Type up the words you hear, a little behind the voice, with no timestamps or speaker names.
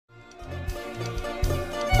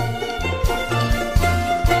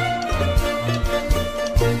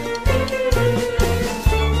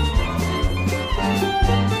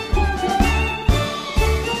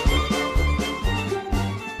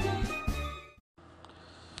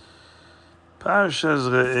Parshas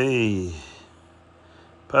Re'eh.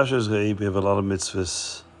 Parshas Re'eh, we have a lot of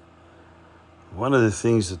mitzvahs. One of the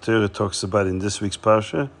things the Torah talks about in this week's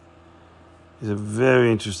Parsha is a very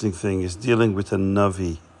interesting thing. It's dealing with a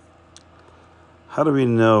Navi. How do we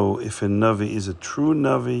know if a Navi is a true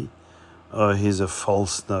Navi or he's a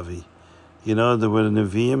false Navi? You know, there were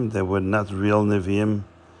Nevi'im, they were not real Nevi'im.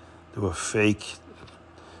 They were fake.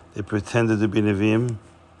 They pretended to be Nevi'im.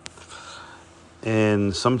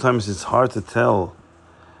 And sometimes it's hard to tell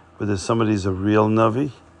whether somebody is a real Navi.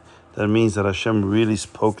 That means that Hashem really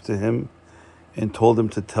spoke to him and told him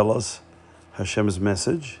to tell us Hashem's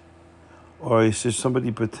message. Or is just somebody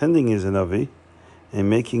pretending he's a Navi and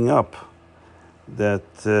making up that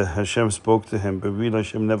Hashem spoke to him, but really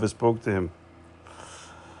Hashem never spoke to him.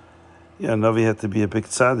 Yeah, Navi had to be a big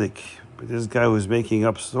tzaddik. But this guy who's making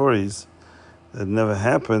up stories that never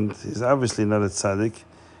happened is obviously not a tzaddik,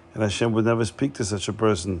 and Hashem would never speak to such a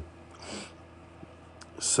person.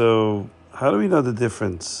 So how do we know the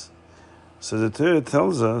difference? So the Torah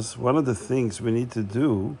tells us one of the things we need to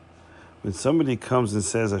do when somebody comes and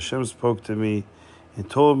says, Hashem spoke to me and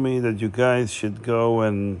told me that you guys should go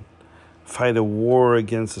and fight a war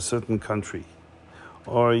against a certain country,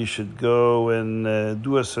 or you should go and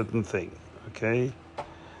do a certain thing, okay?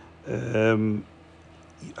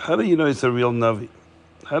 How do you know it's a real Navi?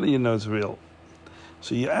 How do you know it's real?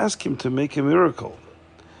 So you ask him to make a miracle.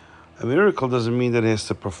 A miracle doesn't mean that he has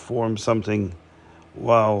to perform something,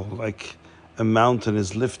 wow, like a mountain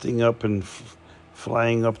is lifting up and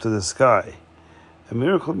flying up to the sky. A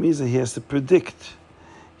miracle means that he has to predict.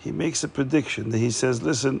 He makes a prediction that he says,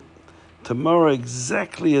 listen, tomorrow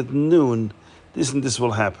exactly at noon, this and this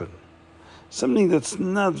will happen. Something that's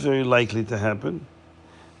not very likely to happen,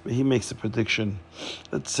 but he makes a prediction.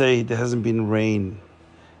 Let's say there hasn't been rain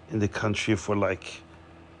in the country for like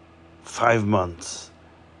 5 months,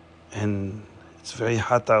 and it's very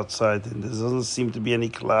hot outside, and there doesn't seem to be any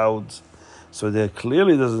clouds, so there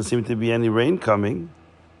clearly doesn't seem to be any rain coming.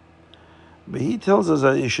 But he tells us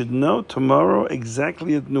that you should know tomorrow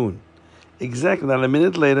exactly at noon. Exactly, not a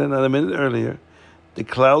minute later, not a minute earlier, the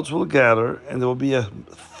clouds will gather and there will be a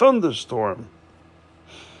thunderstorm.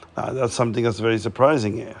 That's something that's very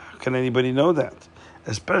surprising. How can anybody know that?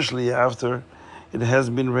 Especially after it has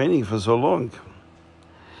been raining for so long.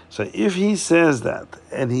 So if he says that,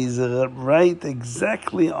 and he's right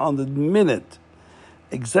exactly on the minute,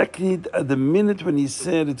 exactly at the minute when he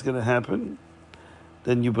said it's going to happen,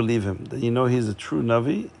 then you believe him. Then you know he's a true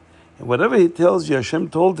Navi. And whatever he tells you, Hashem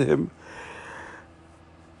told him,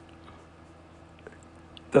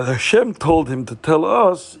 that Hashem told him to tell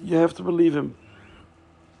us, you have to believe him.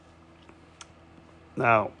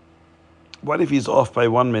 Now, what if he's off by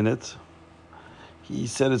 1 minute? He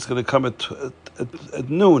said it's going to come at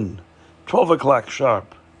noon, 12 o'clock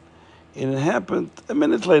sharp. And it happened a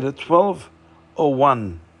minute later,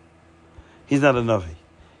 12:01. He's not a Navi.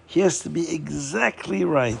 He has to be exactly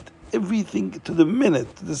right. Everything to the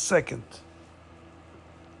minute, to the second.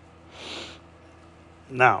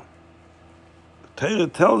 Now, Torah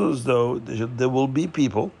tells us, though, there will be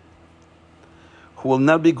people who will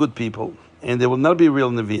not be good people, and they will not be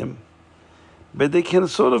real Nevi'im, but they can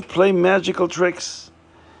sort of play magical tricks.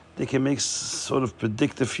 They can sort of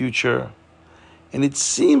predict the future, and it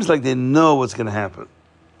seems like they know what's going to happen.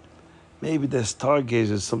 Maybe they're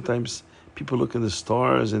stargazers. Sometimes people look in the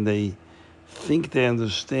stars and they think they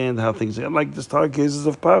understand how things are. Like the stargazers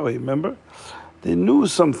of Paro, remember? They knew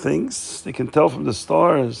some things. They can tell from the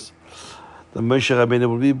stars that Moshe Rabbeinu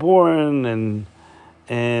will be born, and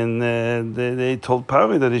they told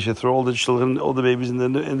Paro that he should throw all the children, all the babies in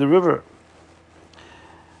the river,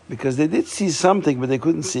 because they did see something, but they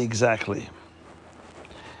couldn't see exactly.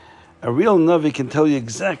 A real Navi can tell you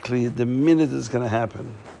exactly the minute it's going to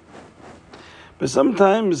happen. But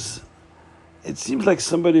sometimes it seems like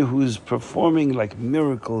somebody who's performing like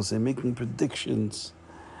miracles and making predictions,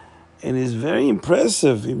 and is very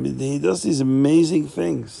impressive. He does these amazing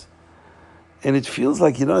things. And it feels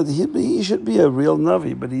like, he should be a real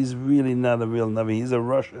Navi, but he's really not a real Navi. He's a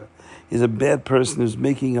Russia. He's a bad person who's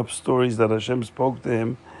making up stories that Hashem spoke to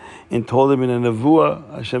him and told him in a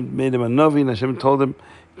Nevuah. Hashem made him a Navi, and Hashem told him,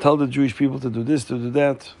 tell the Jewish people to do this, to do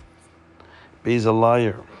that. But he's a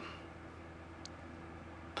liar.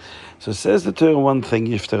 So says the Torah, one thing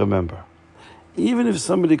you have to remember. Even if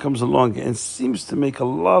somebody comes along and seems to make a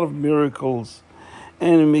lot of miracles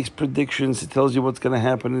and he makes predictions, he tells you what's going to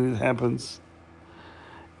happen and it happens.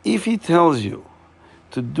 If he tells you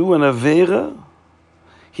to do an Aveira,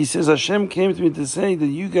 he says, Hashem came to me to say that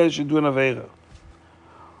you guys should do an Aveira.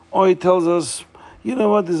 Or he tells us, you know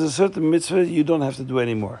what, there's a certain mitzvah you don't have to do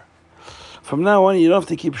anymore. From now on, you don't have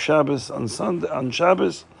to keep Shabbos on Sunday. On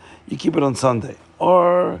Shabbos, you keep it on Sunday,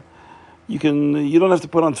 or you don't have to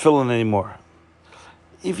put on tefillin anymore.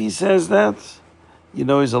 If he says that, you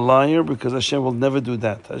know he's a liar, because Hashem will never do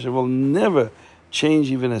that. Hashem will never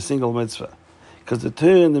change even a single mitzvah, because the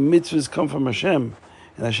Torah and the mitzvahs come from Hashem,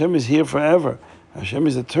 and Hashem is here forever. Hashem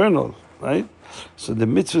is eternal, right? So the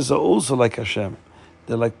mitzvahs are also like Hashem.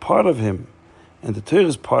 They're like part of Him, and the Torah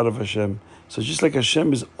is part of Hashem. So just like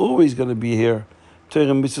Hashem is always going to be here, Torah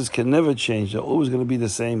and mitzvahs can never change. They're always going to be the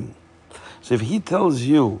same. So if He tells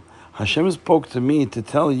you, Hashem spoke to me to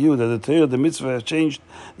tell you that the Torah, the mitzvah has changed,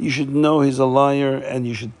 you should know He's a liar, and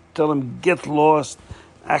you should tell Him, get lost.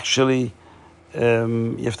 Actually,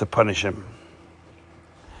 you have to punish Him.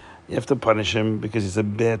 You have to punish Him because He's a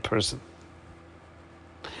bad person.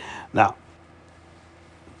 Now,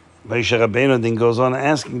 Moshe Rabbeinu then goes on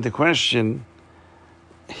asking the question,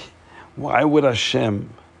 why would Hashem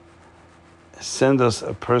send us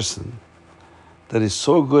a person that is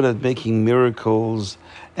so good at making miracles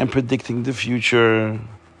and predicting the future,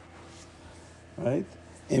 right?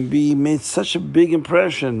 And be made such a big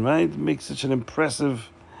impression, right? Make such an impressive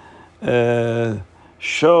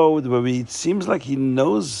show where it seems like he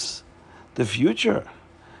knows the future.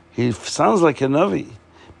 He sounds like a Navi,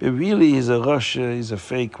 but really he's a Rasha, he's a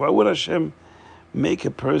fake. Why would Hashem make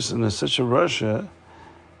a person who's such a Rasha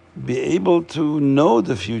be able to know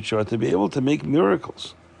the future, or to be able to make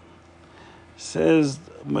miracles? Says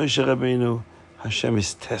Moshe Rabbeinu, Hashem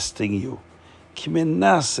is testing you.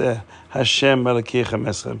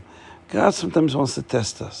 God sometimes wants to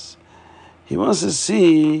test us. He wants to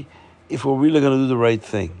see if we're really going to do the right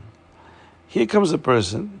thing. Here comes a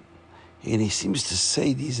person, and he seems to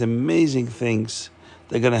say these amazing things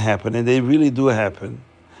that are going to happen, and they really do happen.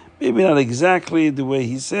 Maybe not exactly the way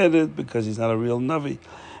he said it, because he's not a real Navi,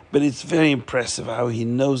 but it's very impressive how he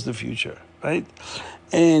knows the future, right?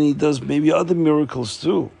 And he does maybe other miracles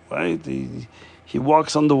too, right? He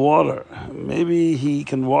walks on the water. Maybe he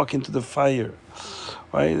can walk into the fire,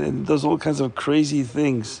 right? And does all kinds of crazy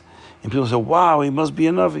things. And people say, wow, he must be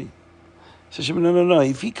a Navi. So Hashem, no.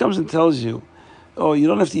 If he comes and tells you, oh, you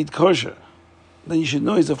don't have to eat kosher, then you should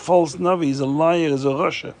know he's a false Navi, he's a liar, he's a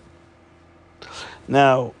Rasha.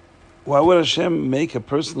 Now, why would Hashem make a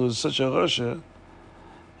person who's such a Rasha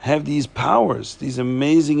have these powers, these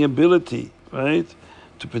amazing ability, right?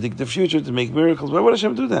 To predict the future, to make miracles? Why would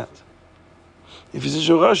Hashem do that? If he's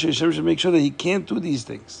a Rasha, Hashem should make sure that he can't do these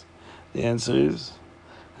things. The answer is,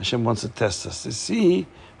 Hashem wants to test us, to see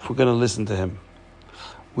if we're going to listen to Him.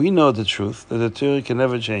 We know the truth, that the Torah can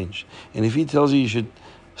never change. And if He tells you should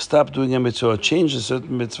stop doing a mitzvah or change a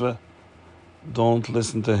certain mitzvah, don't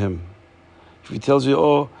listen to Him. If He tells you,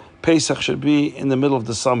 oh, Pesach should be in the middle of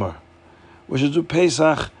the summer, we should do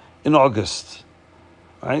Pesach in August,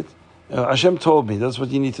 right? Hashem told me that's what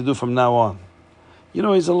you need to do from now on. You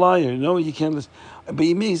know, he's a liar. You know, you can't listen. But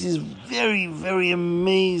he makes these very, very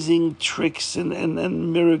amazing tricks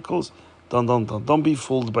and miracles. Don't be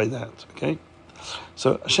fooled by that, okay?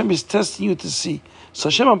 So Hashem is testing you to see. So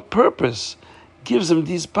Hashem on purpose gives him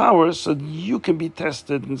these powers so that you can be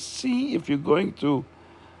tested and see if you're going to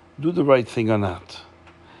do the right thing or not.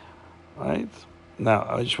 Right? Now,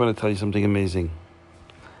 I just want to tell you something amazing.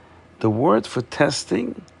 The word for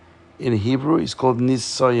testing in Hebrew is called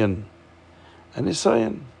nisayon. A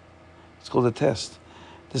nisayon, it's called a test.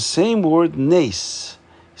 The same word, nes,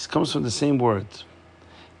 it comes from the same word.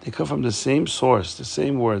 They come from the same source, the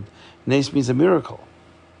same word. Nes means a miracle.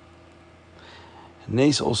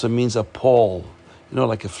 Nes also means a pole, you know,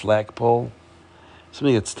 like a flagpole,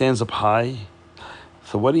 something that stands up high.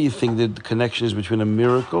 So what do you think the connection is between a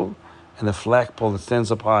miracle and a flagpole that stands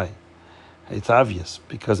up high? It's obvious,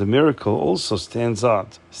 because a miracle also stands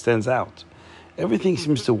out. Everything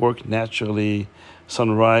seems to work naturally.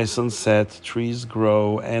 Sunrise, sunset, trees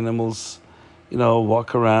grow, animals,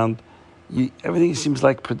 walk around. Everything seems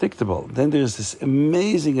like predictable. Then there's this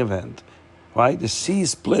amazing event, right? The sea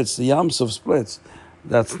splits, the Yam Suf splits.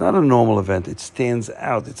 That's not a normal event. It stands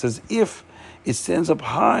out. It's as if it stands up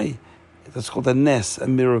high. That's called a nes, a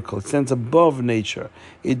miracle. It stands above nature.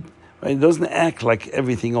 It doesn't act like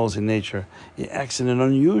everything else in nature. It acts in an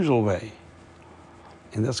unusual way.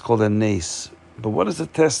 And that's called a nes. But what does the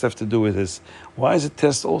test have to do with this? Why is a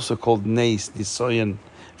test also called nes, nisayon?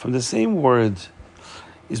 From the same word,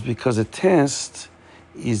 is because a test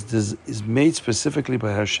is made specifically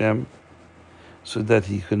by Hashem so that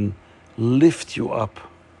He can lift you up,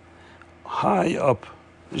 high up,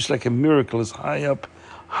 just like a miracle is high up,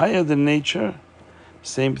 higher than nature.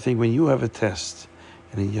 Same thing when you have a test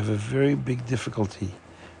and you have a very big difficulty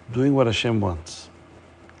doing what Hashem wants.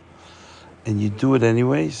 and you do it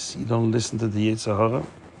anyways, you don't listen to the Yetzer Hara,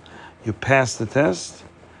 you pass the test,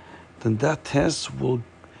 then that test will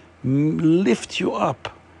lift you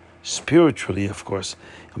up spiritually, of course.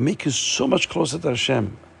 It'll make you so much closer to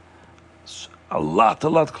Hashem. A lot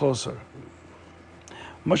closer.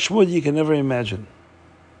 Much more than you can ever imagine.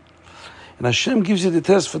 And Hashem gives you the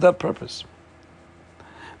test for that purpose.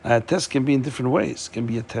 Now, a test can be in different ways. It can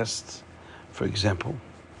be a test, for example,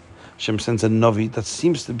 Hashem sends a Navi that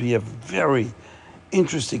seems to be a very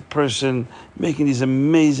interesting person, making these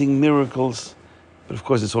amazing miracles, but of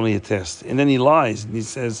course it's only a test. And then he lies, and he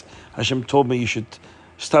says, Hashem told me you should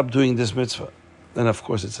stop doing this mitzvah. Then of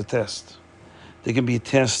course it's a test. There can be a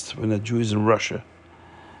test when a Jew is in Russia,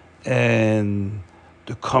 and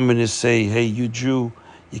the communists say, hey, you Jew,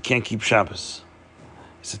 you can't keep Shabbos.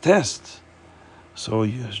 It's a test. So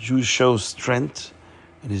Jew shows strength,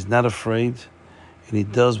 and he's not afraid, and he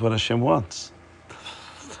does what Hashem wants.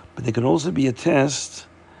 But there can also be a test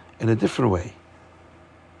in a different way.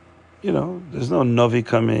 You know, there's no Navi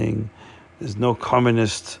coming, there's no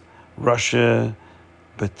communist Russia,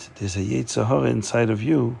 but there's a Yetzer Hara inside of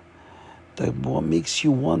you that makes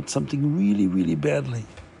you want something really, really badly.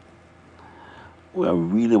 Well, I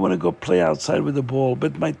really want to go play outside with the ball,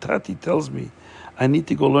 but my tati tells me I need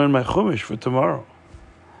to go learn my Chumash for tomorrow.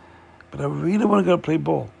 But I really want to go play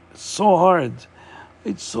ball. It's so hard.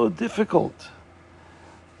 It's so difficult.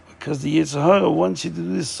 Because the Yetzer Hara wants you to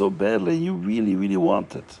do this so badly, and you really, really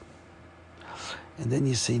want it. And then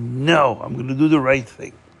you say, no, I'm going to do the right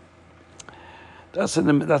thing. That's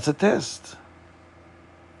a test.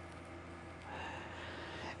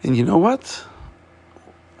 And you know what?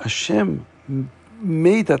 Hashem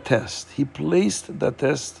made that test. He placed that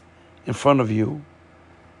test in front of you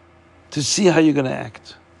to see how you're going to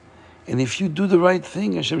act. And if you do the right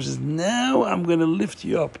thing, Hashem says, now I'm going to lift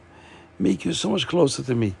you up, make you so much closer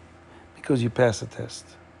to me, because you pass the test.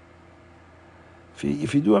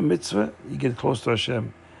 If you do a mitzvah, you get close to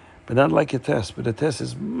Hashem. But not like a test, but a test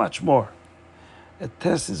is much more. A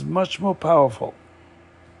test is much more powerful.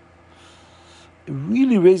 It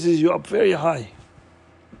really raises you up very high.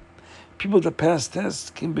 People that pass tests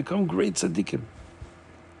can become great tzaddikim.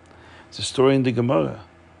 It's a story in the Gemara.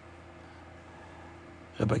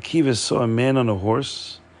 Rabbi Akiva saw a man on a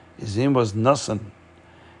horse. His name was Nassan. And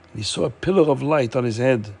he saw a pillar of light on his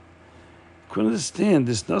head. He couldn't understand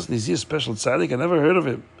this Nassan. Is he a special tzaddik? I never heard of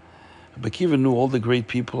him. Rabbi Akiva knew all the great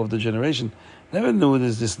people of the generation. Never knew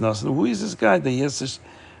there's this Nassan. Who is this guy that he has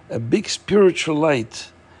a big spiritual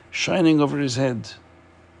light shining over his head?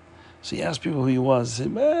 So he asked people who he was. He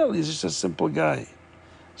said, well, he's just a simple guy.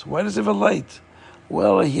 So why does he have a light?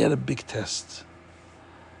 Well, he had a big test.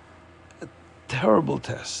 A terrible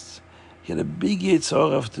test. He had a big Yetzer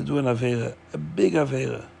Hara to do an Aveira. A big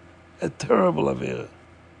Aveira. A terrible Aveira.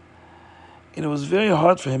 And it was very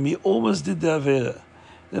hard for him. He almost did the Aveira.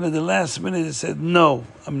 Then at the last minute he said, no,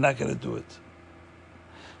 I'm not going to do it.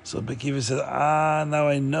 So Bekiva said, now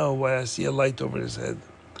I know why I see a light over his head.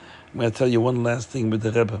 I'm going to tell you one last thing with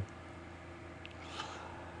the Rebbe.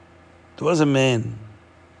 There was a man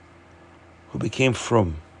who became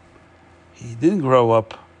frum. He didn't grow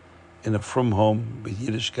up in a frum home with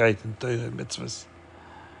Yiddishkeit and Torah and mitzvahs.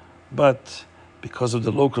 But because of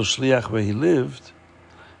the local shliach where he lived,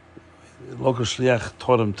 the local shliach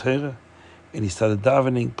taught him Torah, and he started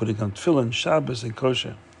davening, putting on tefillin, Shabbos, and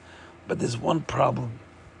kosher. But there's one problem.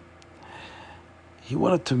 He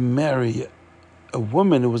wanted to marry a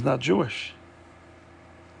woman who was not Jewish.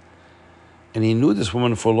 And he knew this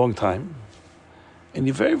woman for a long time. And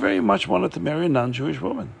he very, very much wanted to marry a non-Jewish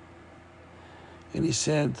woman. And he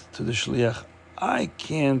said to the shliach, I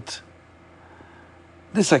can't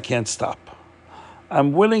stop.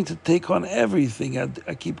 I'm willing to take on everything.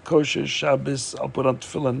 I keep kosher, Shabbos, I'll put on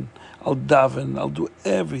tefillin, I'll daven, I'll do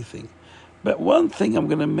everything. But one thing, I'm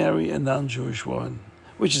going to marry a non-Jewish woman,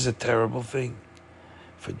 which is a terrible thing.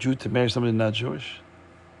 For a Jew to marry somebody not Jewish.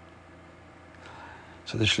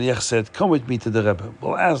 So the shliach said, come with me to the Rebbe.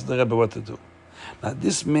 We'll ask the Rebbe what to do. Now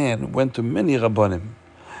this man went to many Rabbanim,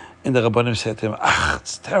 and the Rabbanim said to him,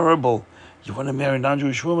 it's terrible. You want to marry a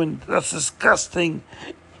non-Jewish woman? That's disgusting.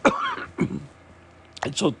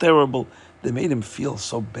 It's so terrible. They made him feel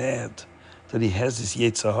so bad that he has this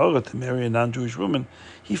Yetzer Hara to marry a non-Jewish woman.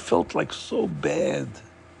 He felt like so bad.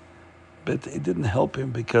 But it didn't help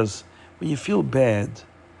him, because when you feel bad,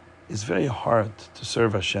 it's very hard to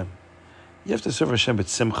serve Hashem. You have to serve Hashem with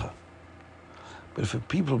simcha. But if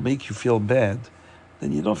people make you feel bad,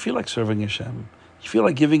 then you don't feel like serving Hashem. You feel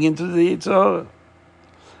like giving in to the Yetzer Hara.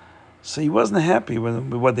 So he wasn't happy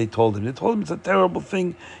with what they told him. They told him it's a terrible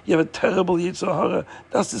thing. You have a terrible Yetzer Hara.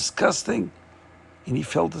 That's disgusting. and he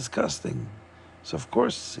felt disgusting. So of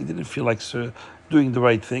course he didn't feel like doing the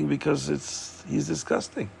right thing because he's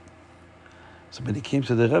disgusting. So when he came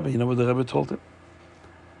to the Rebbe, you know what the Rebbe told him?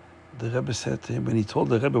 The Rebbe said to him, when he told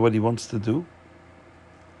the Rebbe what he wants to do,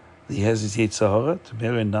 he has his Yetzer Hara to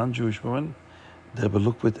marry a non-Jewish woman, the Rebbe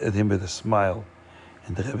looked at him with a smile,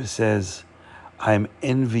 and the Rebbe says, I am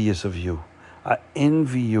envious of you. I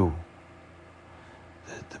envy you.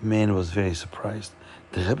 The man was very surprised.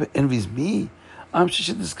 The Rebbe envies me? I'm such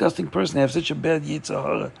a disgusting person. I have such a bad Yetzer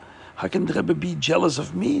Hara. How can the Rebbe be jealous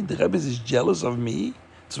of me? The Rebbe is jealous of me.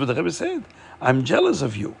 That's what the Rebbe said. I'm jealous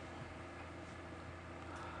of you.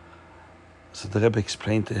 So the Rebbe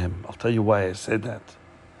explained to him, I'll tell you why I said that.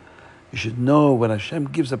 You should know when Hashem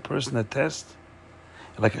gives a person a test,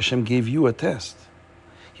 like Hashem gave you a test,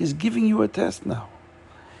 He's giving you a test now.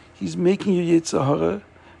 He's making your Yetzer Hara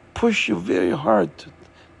push you very hard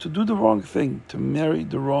to do the wrong thing, to marry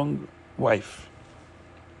the wrong wife.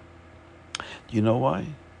 Do you know why?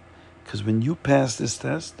 Because when you pass this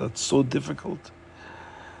test, that's so difficult,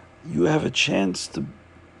 you have a chance to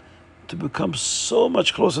become so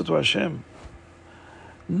much closer to Hashem.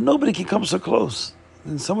 Nobody can come so close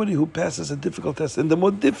than somebody who passes a difficult test. And the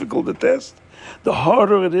more difficult the test, the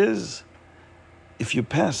harder it is. If you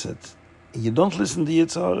pass it, and you don't listen to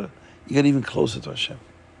Yetzer Hara, you get even closer to Hashem.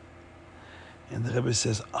 And the Rebbe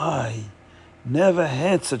says, I never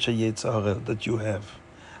had such a Yetzer Hara that you have.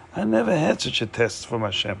 I never had such a test from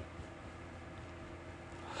Hashem.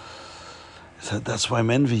 So that's why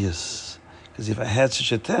I'm envious. Because if I had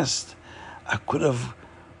such a test, I could have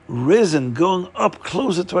risen, going up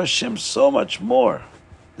closer to Hashem so much more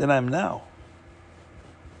than I'm now.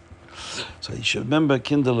 So you should remember,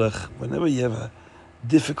 Kinderlich, whenever you have a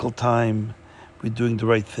difficult time with doing the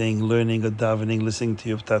right thing, learning or davening, listening to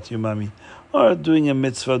your tati, your mommy, or doing a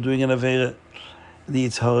mitzvah, doing an avera, the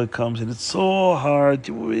Yetzer Hara comes and it's so hard.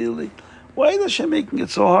 Why is Hashem making it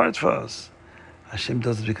so hard for us? Hashem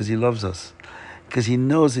does it because He loves us. Because He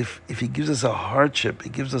knows if He gives us a hardship, He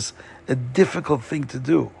gives us a difficult thing to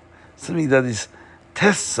do, something that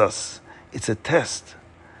tests us. It's a test.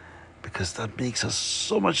 Because that makes us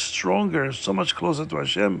so much stronger, so much closer to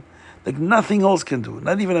Hashem, like nothing else can do.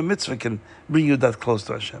 Not even a mitzvah can bring you that close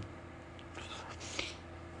to Hashem.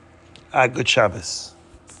 Good Shabbos.